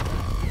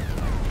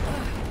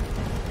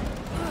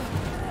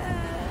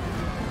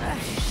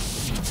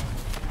 Shit.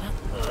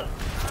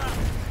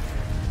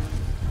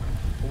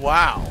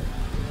 Wow.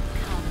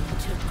 Come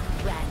to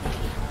Granny.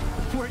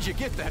 Where'd you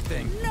get that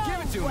thing? No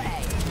Give it to way.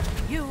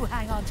 me. You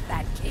hang on to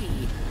that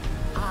key.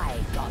 I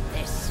got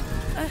this.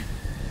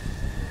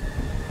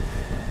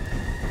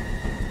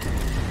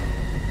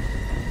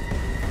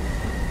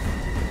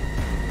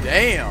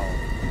 Damn.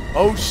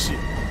 Oh shit.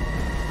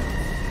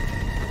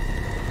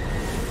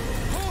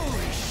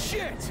 Holy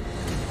shit!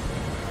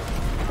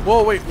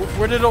 Whoa, wait,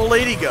 where did old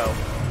lady go?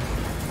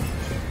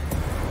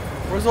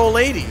 Where's old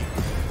lady?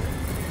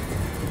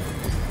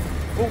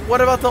 Well, what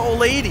about the old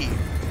lady?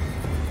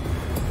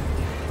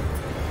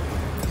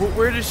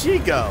 Where does she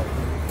go?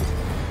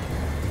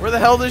 Where the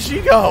hell does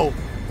she go?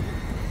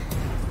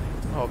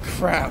 Oh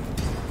crap.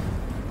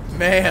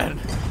 Man.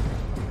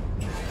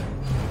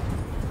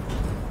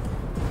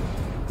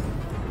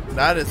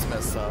 That is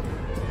messed up.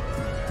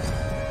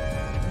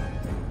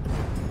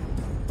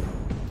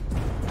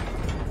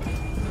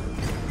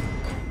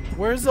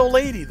 Where's the old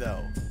lady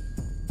though?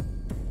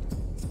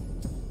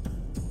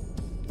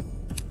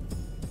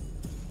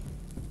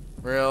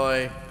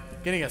 Really?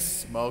 Getting a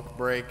smoke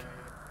break?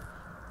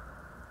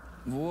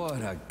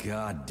 What a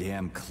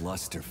goddamn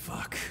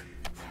clusterfuck.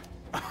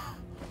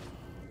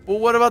 Well,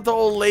 what about the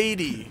old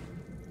lady?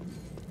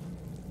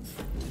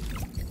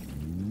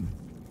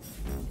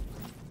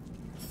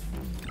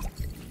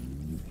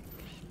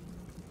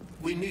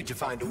 We need to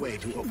find a way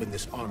to open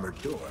this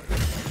armored door.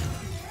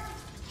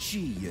 Gee,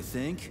 you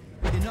think?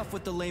 Enough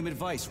with the lame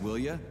advice, will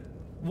ya?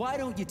 Why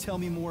don't you tell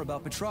me more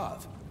about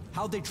Petrov?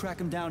 How'd they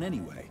track him down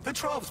anyway?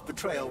 Petrov's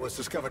betrayal was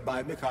discovered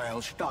by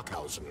Mikhail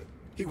Stockhausen.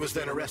 He was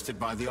then arrested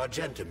by the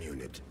Argentum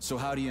unit. So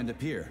how'd he end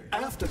up here?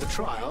 After the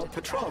trial,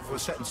 Petrov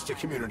was sentenced to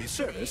community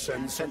service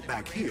and sent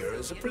back here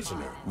as a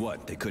prisoner.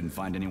 What, they couldn't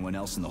find anyone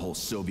else in the whole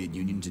Soviet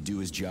Union to do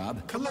his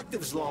job?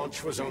 Collective's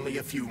launch was only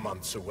a few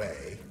months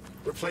away.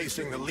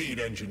 Replacing the lead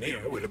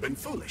engineer would have been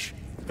foolish.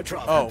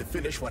 Petrov had to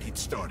finish what he'd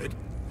started,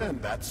 and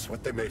that's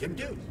what they made him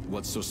do.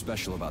 What's so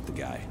special about the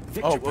guy?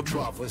 Victor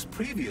Petrov was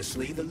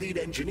previously the lead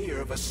engineer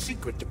of a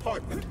secret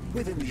department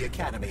within the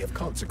Academy of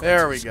Consequences.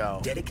 There we go.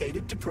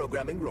 Dedicated to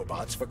programming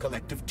robots for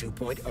Collective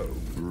 2.0.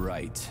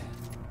 Right.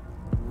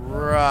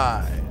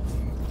 Right.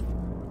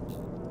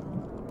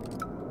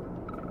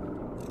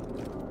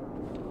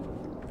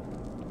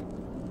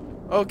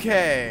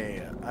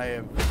 Okay.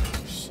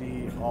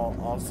 She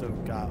also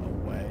got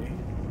away.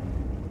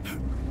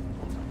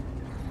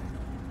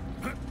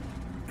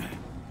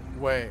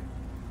 Wait.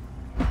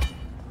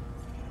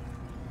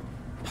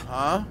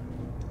 Huh?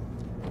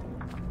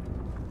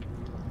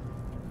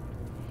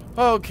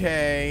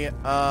 Okay,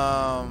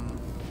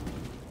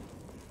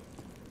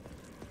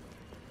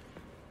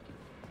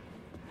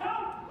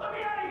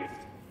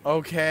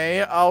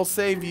 okay, I'll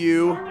save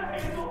you.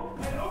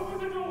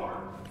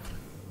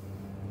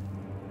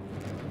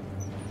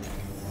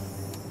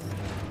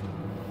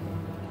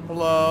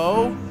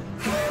 Hello?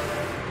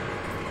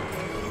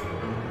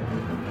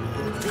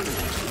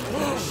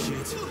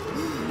 Shit.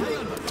 Hang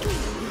on,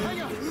 hang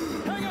on,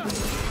 hang on.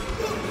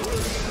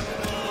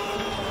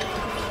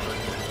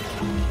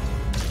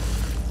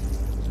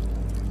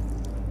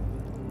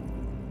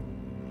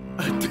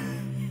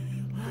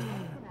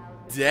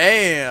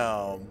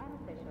 Damn.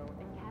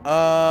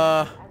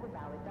 Wow.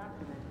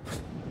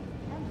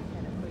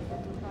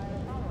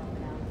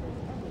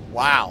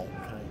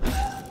 Okay.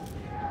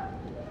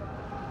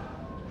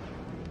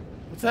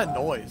 What's that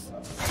noise?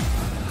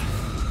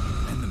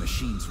 And the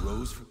machines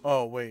rose from...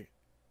 Oh, wait.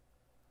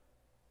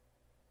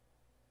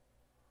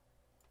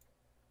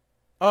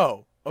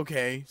 Oh,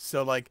 okay.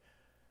 So, like...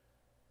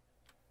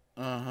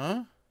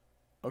 Uh-huh.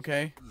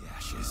 Okay. The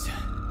ashes.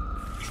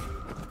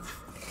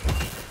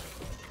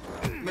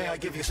 May I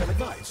give you some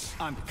advice?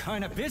 I'm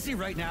kind of busy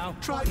right now.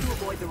 Try to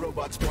avoid the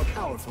robot's more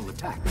powerful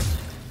attacks.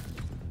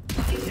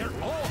 They're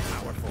all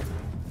powerful.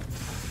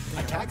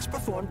 Attacks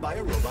performed by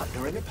a robot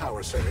during a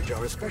power surge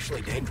are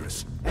especially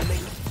dangerous, and they...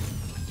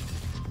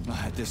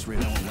 At this rate,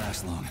 I won't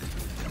last long.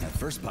 That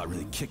first bot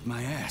really kicked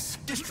my ass.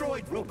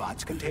 Destroyed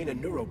robots contain a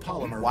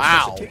neuropolymer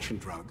resuscitation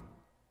drug.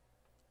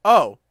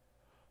 Oh.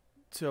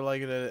 So,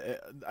 like,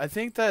 I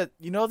think that,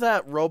 you know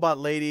that robot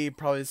lady,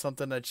 probably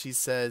something that she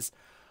says,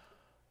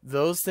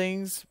 those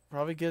things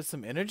probably give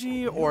some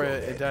energy, or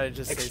did I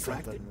just say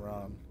something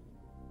wrong?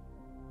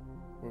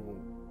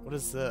 What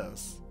is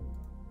this?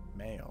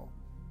 Mail.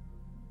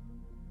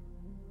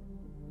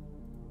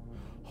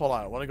 Hold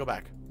on, I want to go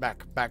back.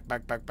 Back.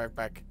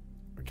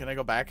 Can I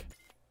go back?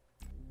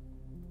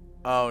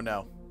 Oh,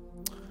 no.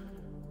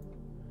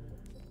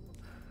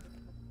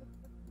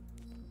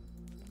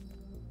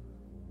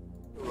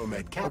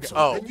 Med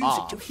capsule and use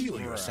it to heal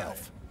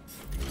yourself.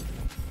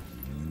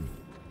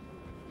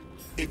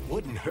 It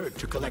wouldn't hurt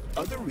to collect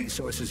other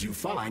resources you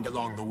find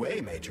along the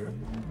way, Major.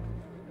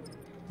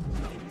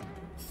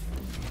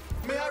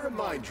 May I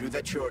remind you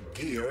that your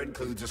gear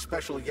includes a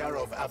special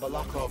Yarov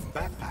Abalakov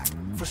backpack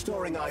for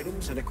storing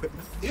items and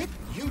equipment? It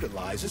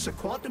utilizes a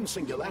quantum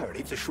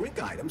singularity to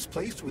shrink items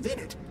placed within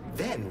it,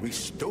 then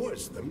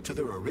restores them to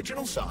their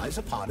original size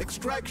upon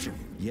extraction.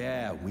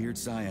 Yeah, weird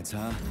science,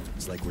 huh?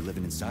 It's like we're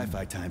living in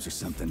sci-fi times or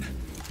something.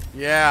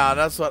 Yeah,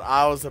 that's what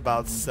I was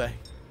about to say.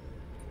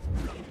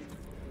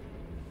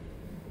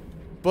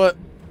 But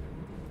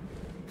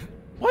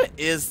what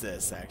is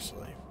this,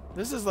 actually?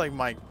 This is like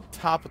my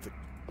top of the...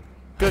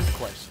 Good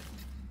question.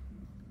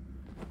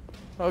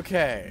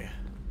 Okay.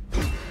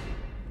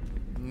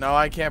 No,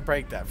 I can't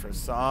break that for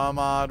some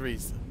odd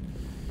reason.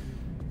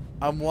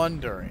 I'm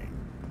wondering.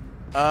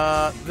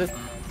 This...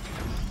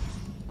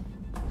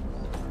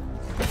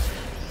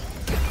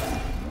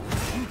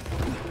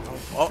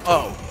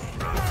 Oh.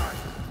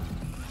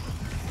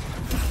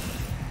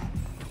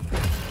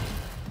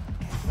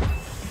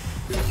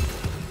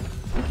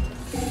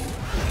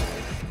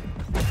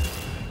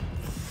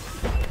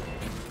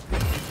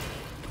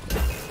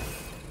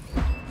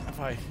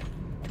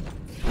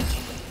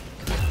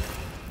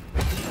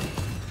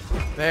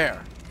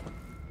 There.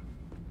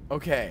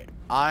 Okay,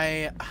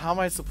 how am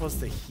I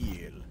supposed to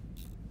heal?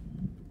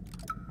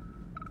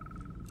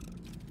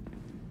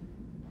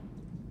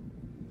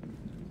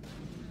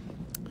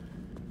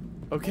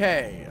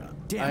 Okay.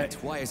 Damn it,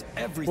 why is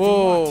everything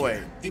Whoa,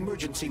 wait.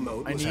 Emergency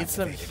mode I was need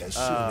some, activated as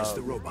soon as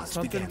the robots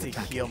something began to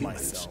attacking heal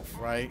humans.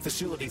 myself, right?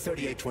 Facility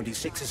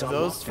 3826 is on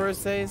Those lockdown.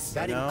 first days?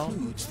 That No.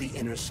 includes the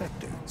inner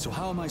sector. So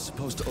how am I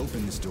supposed to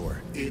open this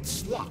door?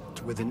 It's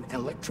locked with an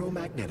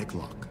electromagnetic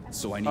lock.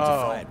 So I need to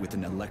fry it with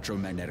an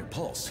electromagnetic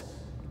pulse.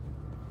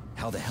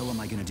 How the hell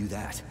am I going to do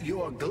that?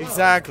 Your glove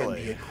Exactly. can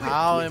be equipped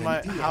How with am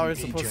an I? How are you EMP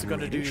supposed to do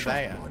generating shock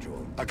that?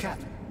 module. A cap.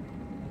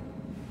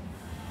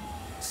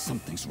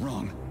 Something's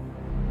wrong.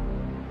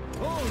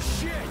 Oh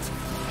shit!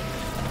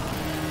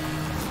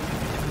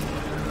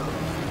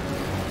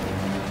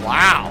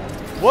 Wow.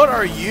 What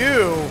are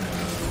you?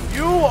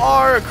 You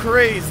are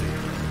crazy.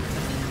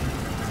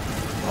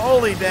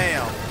 Holy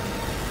damn.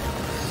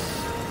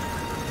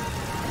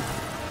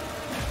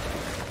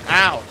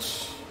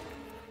 Ouch.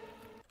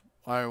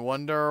 I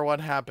wonder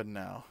what happened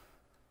now.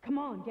 Come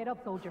on, get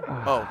up, soldier.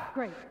 Oh.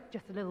 Great,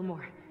 just a little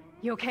more.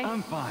 You okay?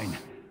 I'm fine.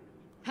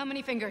 How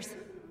many fingers?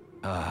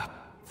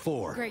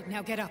 4. Great,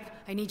 now get up.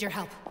 I need your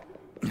help.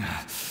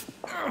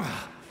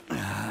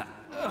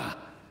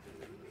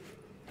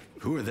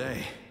 Who are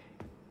they?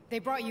 They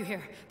brought you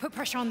here. Put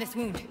pressure on this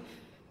wound.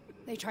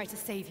 They tried to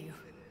save you.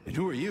 And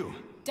who are you?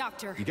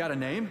 Doctor. You got a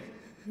name?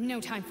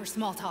 No time for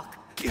small talk.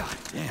 God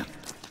damn.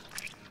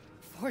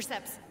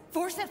 Forceps.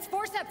 Forceps,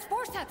 forceps,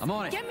 forceps! I'm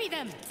on it. Get me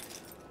them!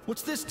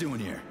 What's this doing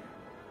here?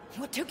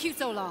 What took you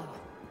so long?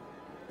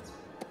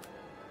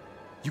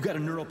 You got a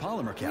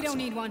neuropolymer capsule. We don't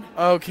need one.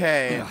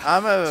 Okay, Yeah.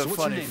 I'm a So what's your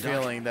funny name, Doc?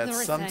 feeling that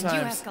Larissa, sometimes... and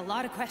you ask a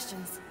lot of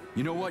questions.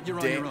 You know what? You're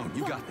on your own.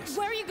 You got this.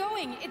 Where are you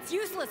going? It's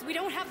useless. We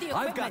don't have the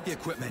equipment. I've got the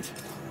equipment.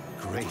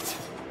 Great.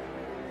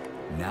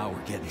 Now we're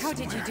getting How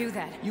somewhere. did you do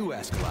that? You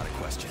ask a lot of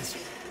questions.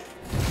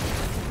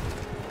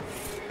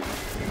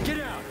 Get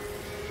out!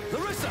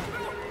 Larissa!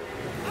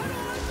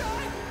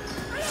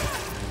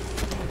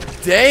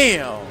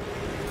 Damn!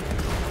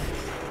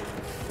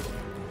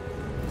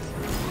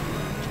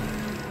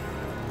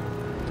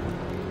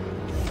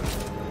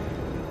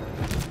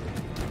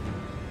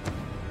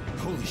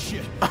 Holy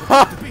shit!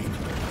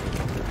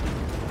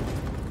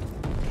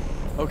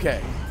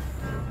 Okay.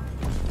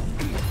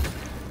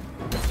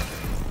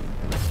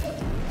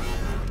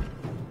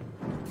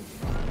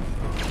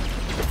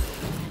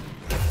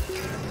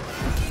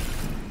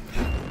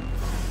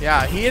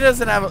 Yeah, he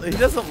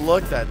doesn't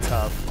look that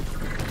tough.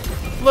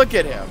 Look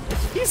at him.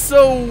 He's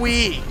so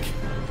weak.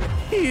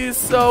 He's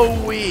so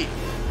weak.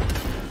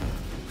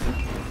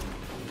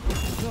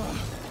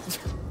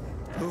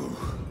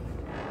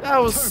 That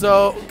was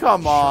so.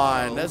 Come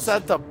on. That's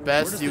not the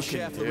best you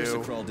can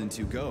do. Crawled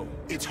into go?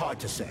 It's hard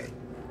to say.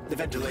 The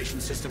ventilation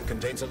system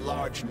contains a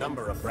large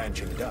number of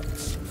branching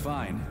ducts.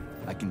 Fine.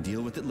 I can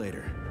deal with it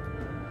later.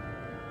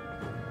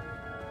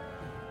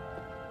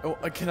 Oh,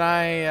 can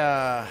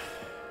I,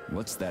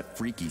 What's that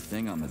freaky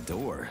thing on the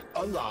door?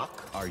 A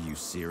lock. Are you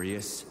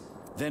serious?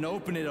 Then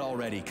open it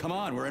already. Come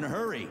on, we're in a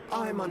hurry.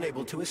 I'm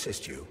unable to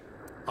assist you.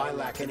 I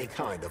lack any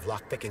kind of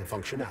lock-picking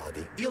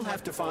functionality. You'll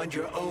have to find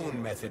your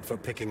own method for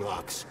picking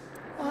locks.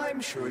 I'm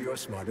sure you're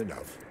smart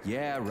enough.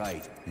 Yeah,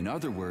 right. In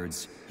other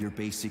words, you're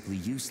basically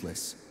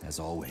useless, as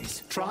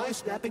always. Try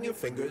snapping your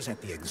fingers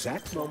at the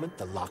exact moment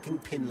the locking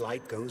pin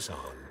light goes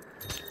on.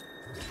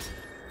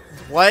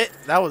 What?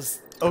 That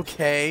was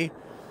okay.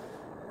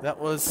 That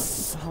was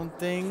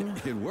something.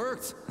 It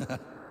worked.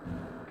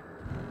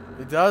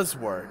 It does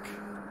work.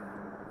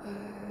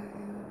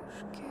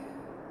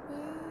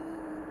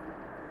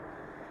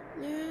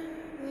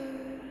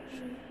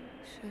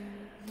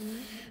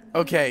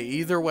 Okay,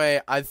 either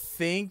way, I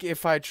think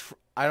if I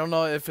don't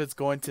know if it's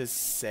going to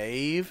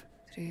save.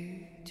 Is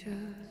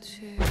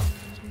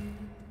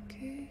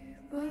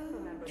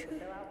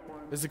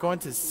it going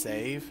to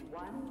save?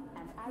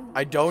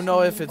 I don't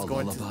know if it's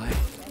going to.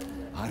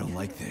 I don't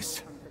like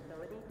this.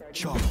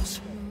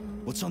 Charles,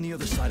 what's on the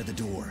other side of the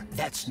door?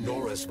 That's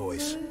Nora's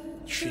voice.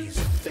 She's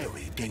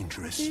very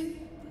dangerous.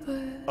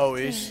 Oh,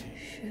 is she?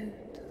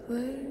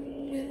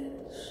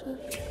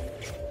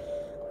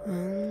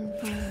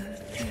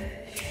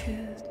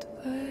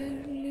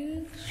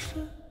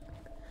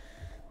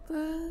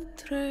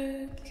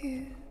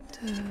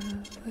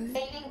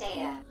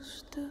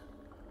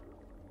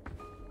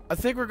 I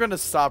think we're gonna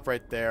stop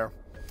right there.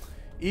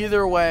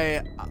 Either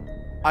way,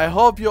 I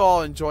hope you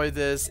all enjoy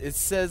this. It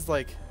says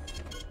like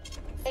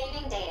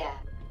Saving data.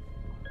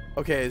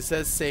 okay, it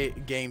says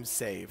game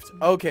saved.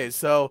 Okay,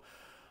 so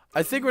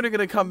I think we're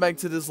gonna come back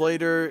to this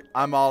later.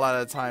 I'm all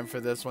out of time for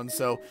this one,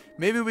 so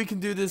maybe we can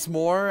do this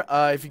more.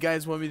 If you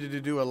guys want me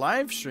to do a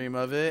live stream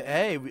of it,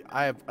 hey,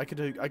 I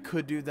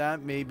could do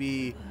that.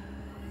 Maybe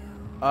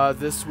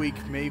this week,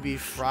 maybe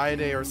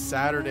Friday or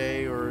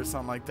Saturday or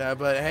something like that.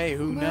 But hey,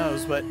 who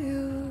knows? But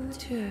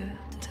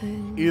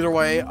either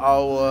way,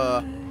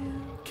 I'll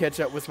catch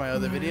up with my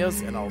other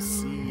videos, and I'll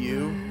see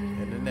you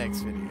in the next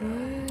video.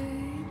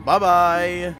 Bye bye.